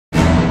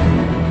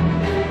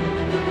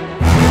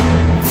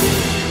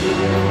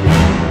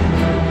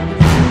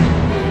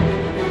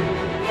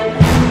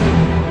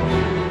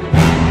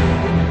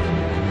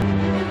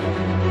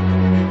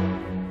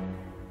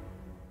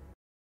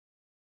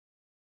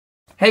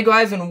Hey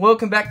guys, and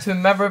welcome back to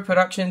Mavro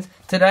Productions.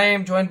 Today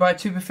I'm joined by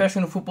two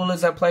professional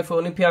footballers that play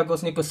for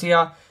Olympiakos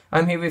Nicosia.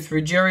 I'm here with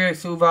Rogerio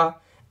Silva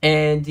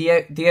and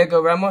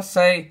Diogo Ramos.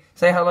 Say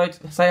hello.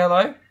 Say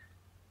hello.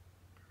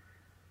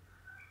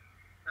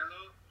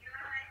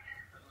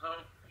 Hello.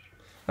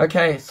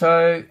 Okay,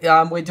 so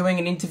we're doing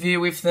an interview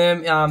with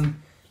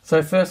them.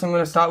 So first I'm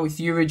going to start with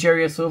you,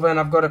 Rogerio Silva, and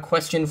I've got a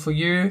question for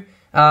you.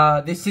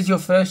 This is your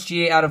first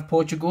year out of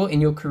Portugal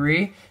in your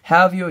career.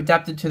 How have you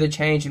adapted to the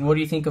change, and what do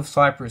you think of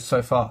Cyprus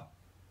so far?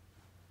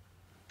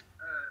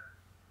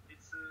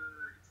 It's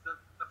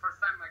the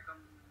first time I come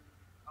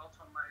out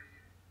from my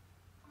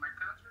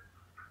country,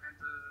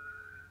 and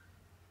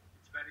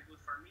it's very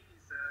good for me.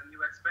 It's a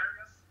new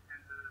experience,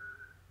 and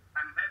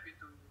I'm happy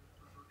to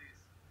do this.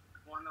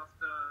 One of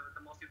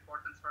the most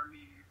important for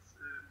me is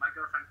my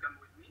girlfriend come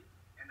with me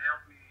and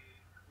help me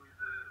with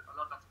a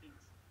lot of things.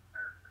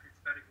 It's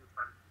very good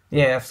for me.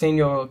 Yeah, I've seen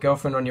your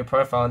girlfriend on your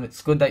profile, and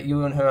it's good that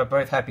you and her are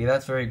both happy.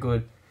 That's very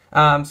good.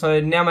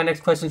 So now my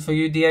next question is for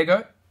you,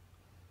 Diego.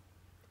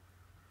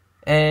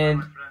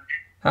 And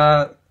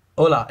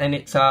hola, and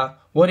it's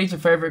what is your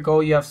favorite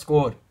goal you have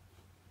scored?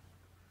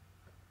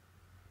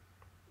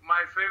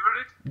 My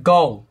favorite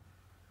Goal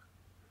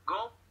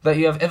goal? that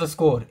you have ever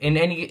scored in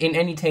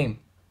any team.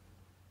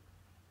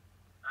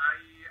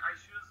 I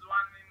choose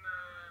one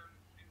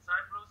in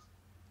Cyprus,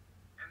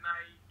 and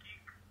I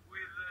kick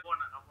with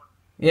Bona.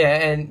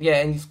 Yeah,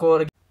 and you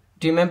scored.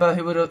 Do you remember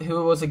who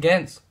it was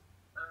against?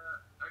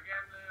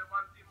 Again,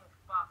 one team of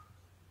Paphos.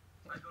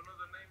 I don't know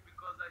the name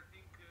because I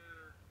think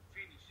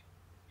Finnish.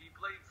 He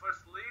played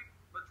first league,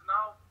 but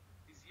now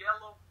he's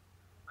yellow.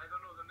 I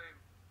don't know the name.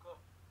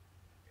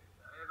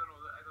 I don't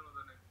know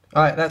the name.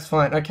 All right, that's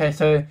fine. Okay,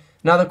 so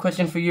another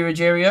question for you,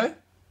 Rogerio.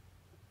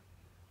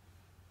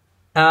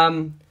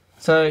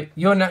 So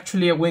you're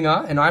naturally a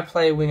winger, and I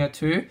play a winger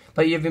too,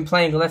 but you've been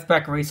playing left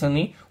back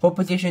recently. What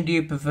position do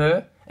you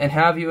prefer, and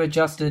how have you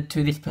adjusted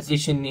to this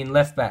position in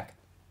left back?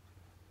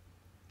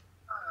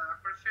 I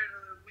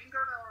prefer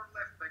winger or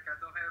left back. I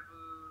don't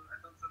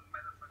doesn't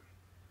matter for me.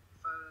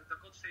 If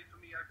the coach say to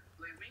me I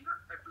play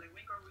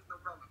winger with no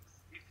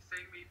problems. If he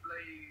say me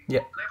play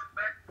left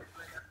back, I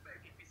play left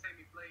back. If he say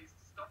me play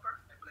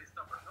stopper, I play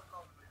stopper. No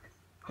problem with this.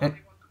 I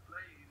only want to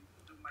play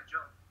and do my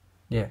job.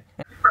 Yeah.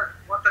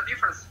 What's the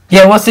difference?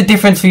 Yeah, what's the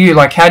difference for you?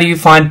 Like, how do you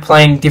find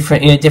playing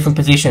in a different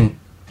position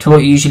to what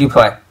you usually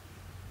play?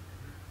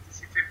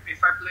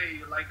 If I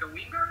play like a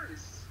winger,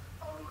 it's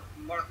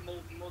most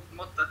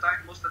of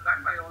the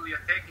time I only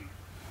attacking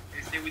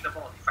and stay with the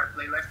ball. If I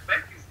play left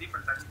back, it's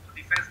different. I need to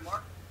defend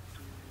more,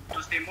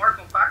 to stay more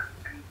compact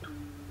and to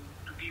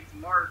give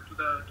more to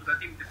the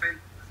team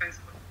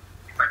defensively.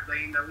 If I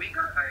play in the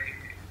winger, I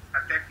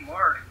attack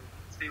more and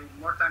stay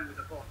more time with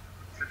the ball.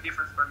 It's a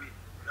difference for me.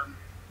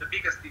 The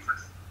biggest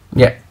difference.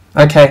 Yeah.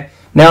 Okay.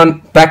 Now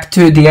back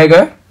to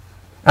Diego.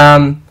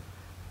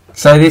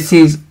 So this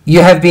is,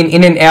 you have been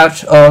in and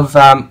out of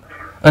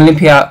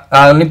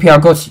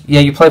Olympiakos.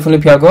 Yeah, you play for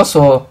Olympiakos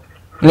or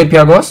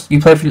Olympiakos?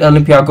 You play for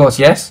Olympiakos,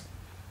 yes?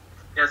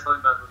 Yes,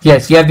 Olympiakos.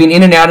 Yes, you have been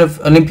in and out of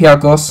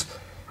Olympiakos.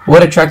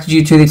 What attracted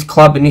you to this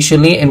club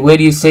initially, and where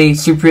do you see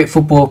Cypriot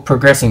football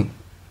progressing?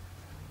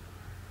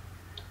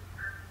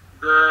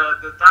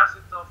 The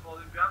target of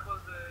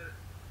Olympiakos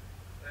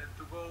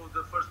to go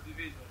the first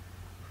division.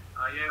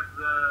 I have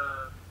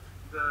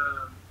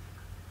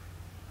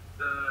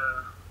the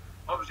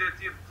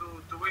objective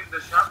to win the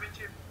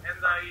championship,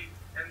 and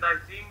I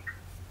think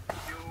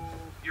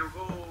you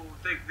go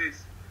take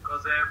this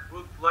because I have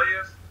good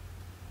players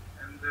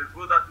and a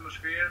good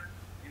atmosphere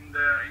in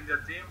the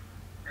team,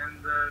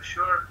 and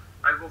sure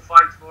I go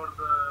fight for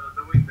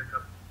the win the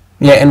cup.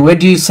 Yeah, and where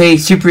do you see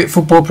Cypriot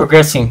football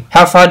progressing?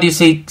 How far do you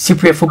see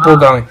Cypriot football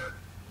going?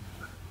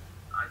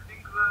 I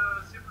think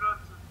Cypriot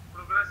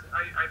progress.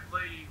 I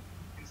play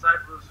in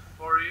Cyprus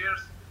 4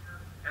 years,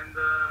 and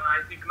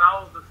I think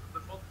now the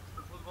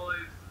football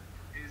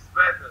is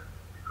better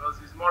because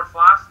it's more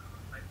fast,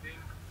 I think,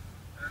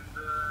 and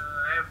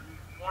have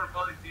more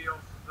quality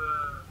of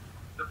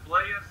the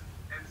players,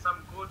 and some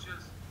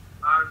coaches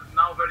are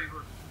now very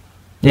good.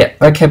 Yeah,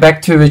 okay,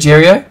 back to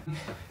Rogerio.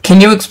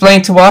 Can you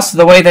explain to us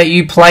the way that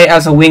you play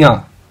as a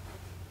winger?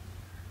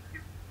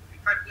 If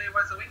I play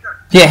as a winger?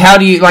 Yeah, how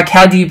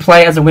do you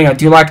play as a winger?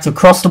 Do you like to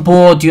cross the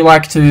ball? Do you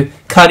like to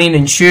cut in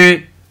and shoot?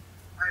 If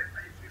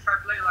I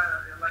play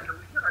like a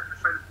winger, I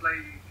prefer to play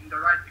in the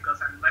right because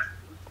I'm left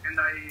foot, and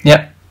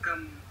I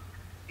come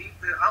in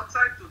the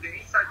outside to the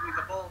inside with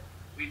the ball,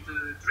 with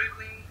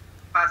dribbling,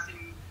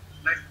 passing,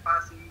 left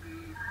passing,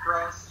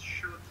 cross,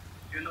 shoot,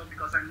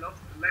 because I'm not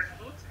left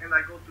foot, and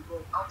I go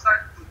outside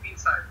to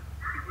inside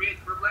to create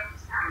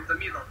problems in the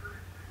middle.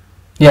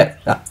 Yeah,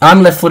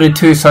 I'm left-footed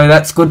too, so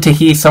that's good to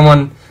hear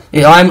someone.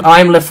 Yeah,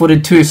 I'm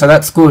left-footed too, so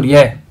that's good.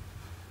 Yeah.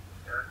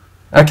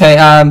 Okay.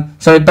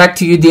 So back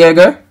to you,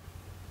 Diego.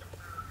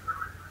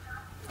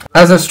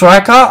 As a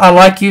striker, I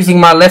like using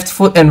my left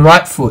foot and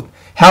right foot.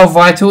 How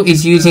vital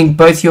is using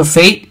both your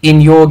feet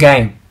in your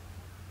game?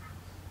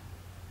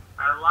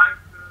 I like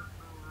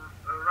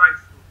right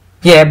foot.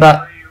 Yeah, but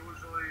I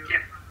usually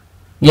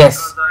yes.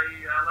 Because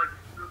I like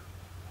to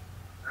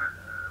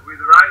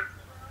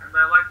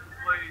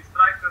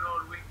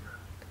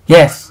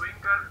Yes.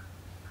 Winger,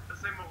 the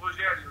same with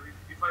Rogerio.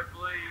 If I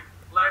play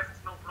left,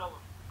 no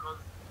problem.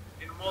 Because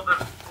in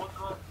modern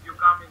football, you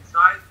come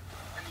inside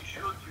and you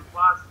shoot, you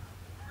pass.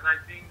 And I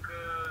think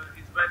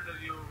it's better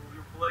you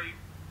play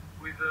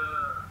with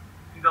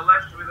in the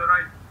left with the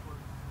right foot.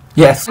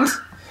 Yes.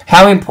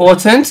 How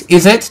important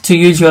is it to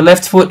use your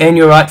left foot and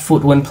your right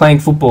foot when playing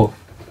football?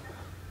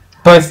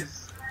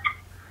 Both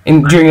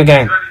during a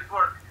game.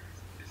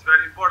 It's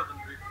very important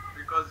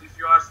because if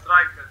you are a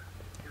striker,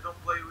 you don't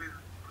play with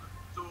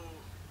two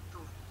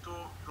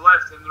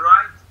left and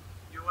right.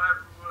 You have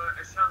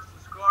a chance to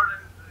score,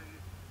 and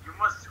you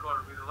must score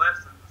with the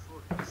left and the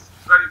foot. It's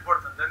very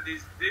important, and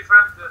it's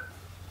different.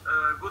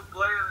 Good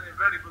player and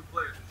very good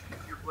player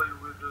if you play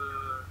with the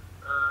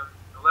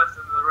left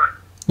and the right.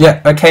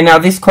 Yeah. Okay. Now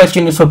this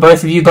question is for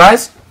both of you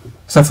guys.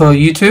 So for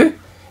you two,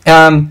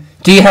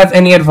 do you have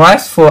any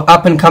advice for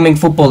up and coming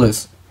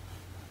footballers?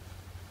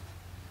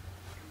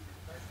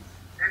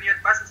 Any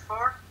advices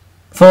for?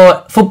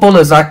 For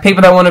footballers, like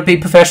people that want to be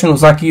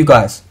professionals like you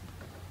guys.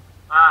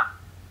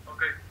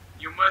 Okay.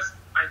 You must,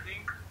 I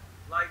think,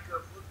 like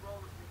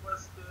football, you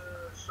must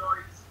show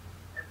it,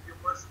 and you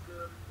must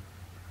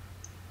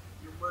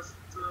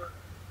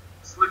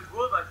sleep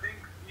good. I think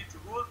eat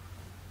good.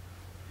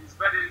 It's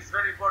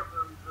very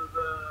important.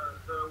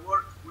 The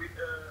work with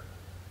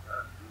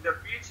the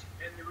pitch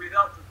and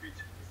without the pitch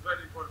is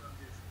very important.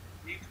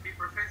 You need to be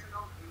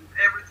professional in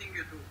everything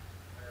you do,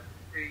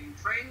 in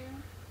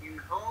training, in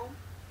home,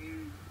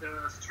 in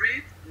the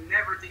street, in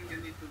everything you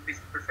need to be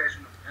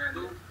professional.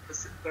 Do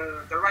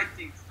the right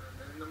things.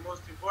 And the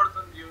most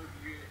important, you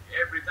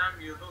every time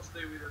you don't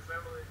stay with the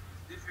family,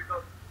 it's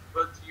difficult,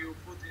 but you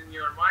put in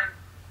your mind.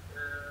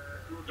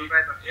 Do the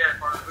better. Yeah,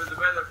 do the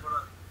better for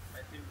us.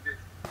 I think this.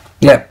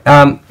 Yeah.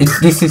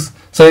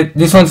 So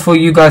this one's for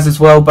you guys as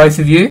well, both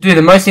of you. Do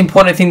the most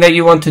important thing that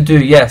you want to do.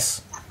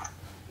 Yes.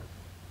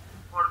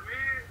 For me,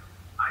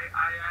 I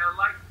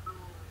like to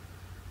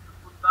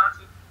put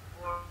target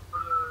for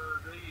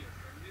the year.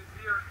 And this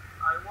year,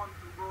 I want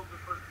to go to the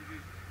first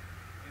division.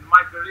 In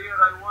my career,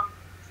 I want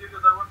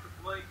to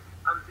play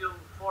until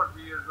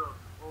 40 years old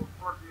or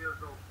 40 years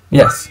old.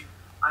 Yes.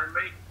 I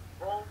make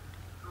all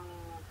to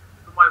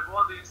my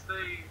body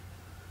stay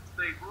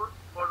good,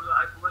 for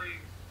I play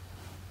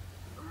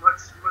a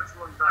much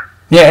long time.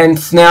 Yeah,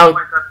 and now,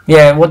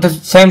 yeah. What does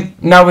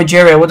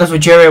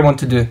Rogerio want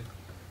to do?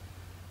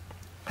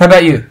 How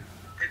about you?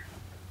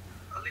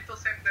 A little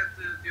same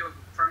that Diogo.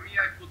 For me,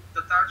 I put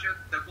the target,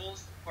 the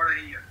goals for a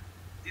year.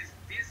 This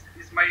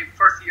is my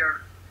first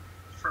year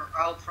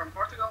out from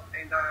Portugal,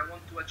 and I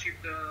want to achieve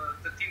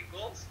the team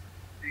goals.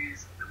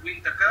 Is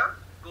win the cup,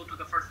 go to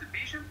the first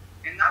division,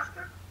 and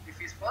after, if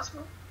it's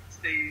possible,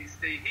 stay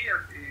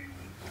here in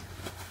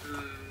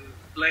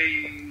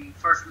play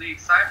first league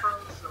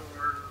Cyprus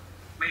or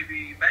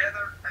maybe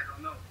better. I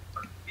don't know.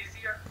 But this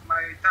year,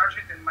 my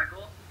target and my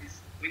goal is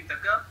win the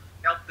cup,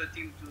 help the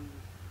team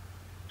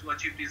to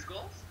achieve these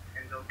goals,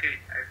 and okay,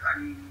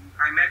 I'm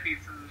happy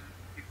if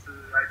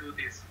I do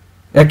this.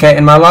 Okay,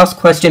 and my last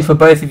question for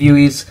both of you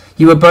is: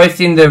 you were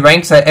both in the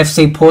ranks at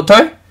FC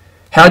Porto.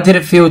 How did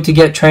it feel to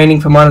get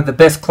training from one of the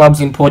best clubs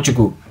in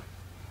Portugal?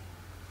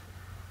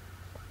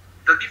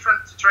 The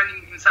different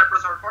training in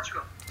Cyprus or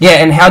Portugal?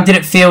 Yeah, and how did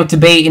it feel to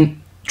be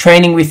in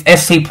training with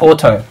FC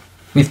Porto,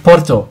 with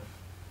Porto?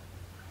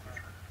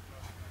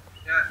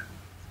 Yeah,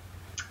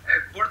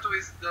 Porto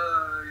is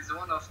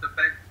one of the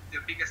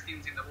biggest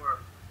teams in the world.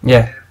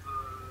 Yeah. They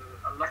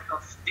have a lot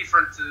of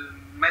different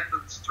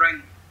methods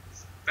training.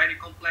 It's very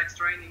complex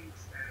trainings.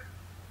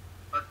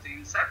 But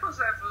in Cyprus,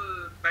 they have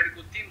very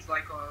good teams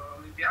like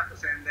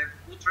Olympiakos, and they have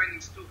good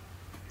trainings too.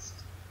 It's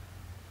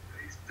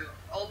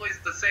always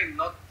the same,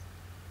 not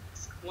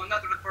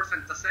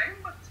 100% the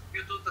same, but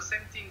you do the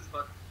same things,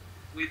 but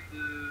with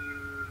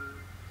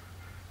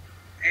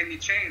any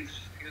change,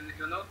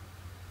 you know?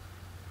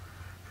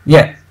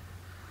 Yeah.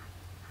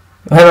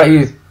 How about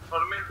you? For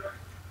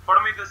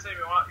me the same.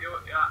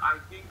 I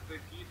think the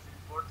kids in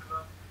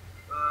Portugal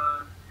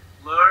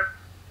learn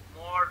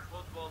more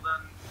football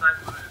than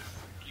Cyprus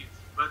kids.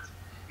 But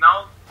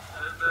now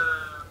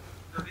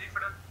the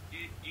difference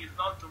is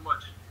not too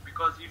much,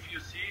 because if you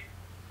see,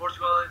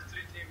 Portugal has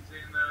 3 teams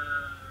in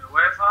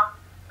UEFA,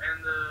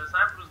 and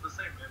Cyprus the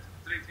same. Has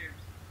 3 teams.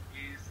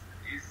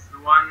 Is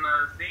one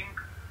thing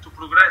to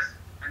progress,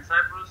 and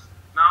Cyprus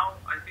now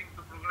I think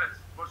to progress.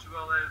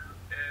 Portugal have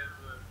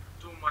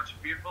too much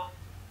people.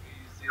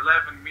 Is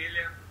 11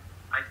 million.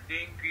 I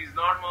think it's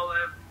normal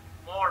have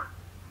more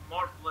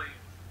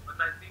players, but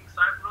I think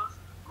Cyprus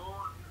go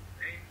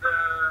in the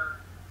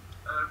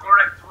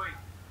correct way.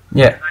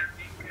 Yeah. And I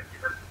think it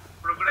has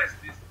progressed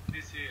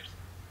this year.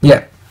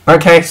 Yeah.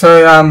 Okay, so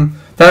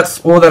that's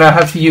all that I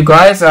have for you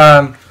guys.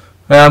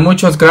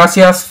 Muchas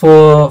gracias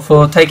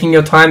for taking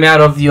your time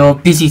out of your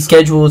busy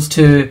schedules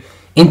to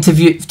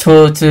interview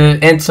to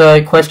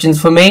answer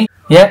questions for me.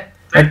 Yeah.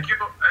 Thank you,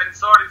 and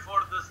sorry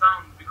for the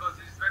sound because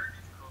it's very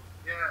difficult.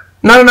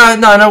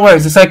 Yeah. No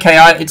worries. It's okay.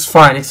 It's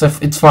fine.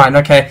 It's fine.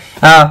 Okay.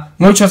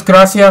 Muchas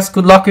gracias.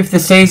 Good luck with the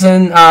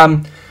season.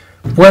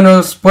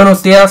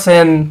 Buenos dias,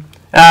 and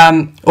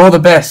All the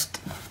best.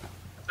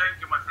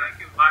 Thank you, man. Thank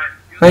you. Bye.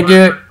 Thank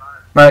you.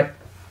 Bye. Bye.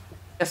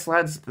 Yes,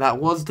 lads, that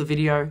was the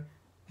video,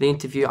 the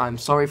interview. I'm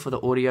sorry for the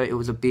audio. It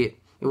was a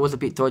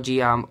bit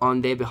dodgy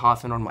on their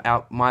behalf and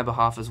on my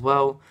behalf as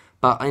well.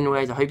 But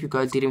anyways, I hope you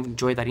guys did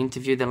enjoy that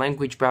interview. The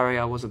language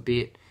barrier was a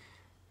bit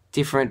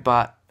different,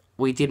 but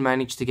we did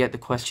manage to get the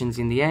questions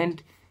in the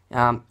end.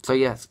 So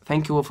yes,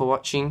 thank you all for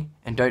watching,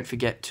 and don't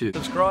forget to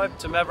subscribe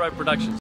to Mavro Productions.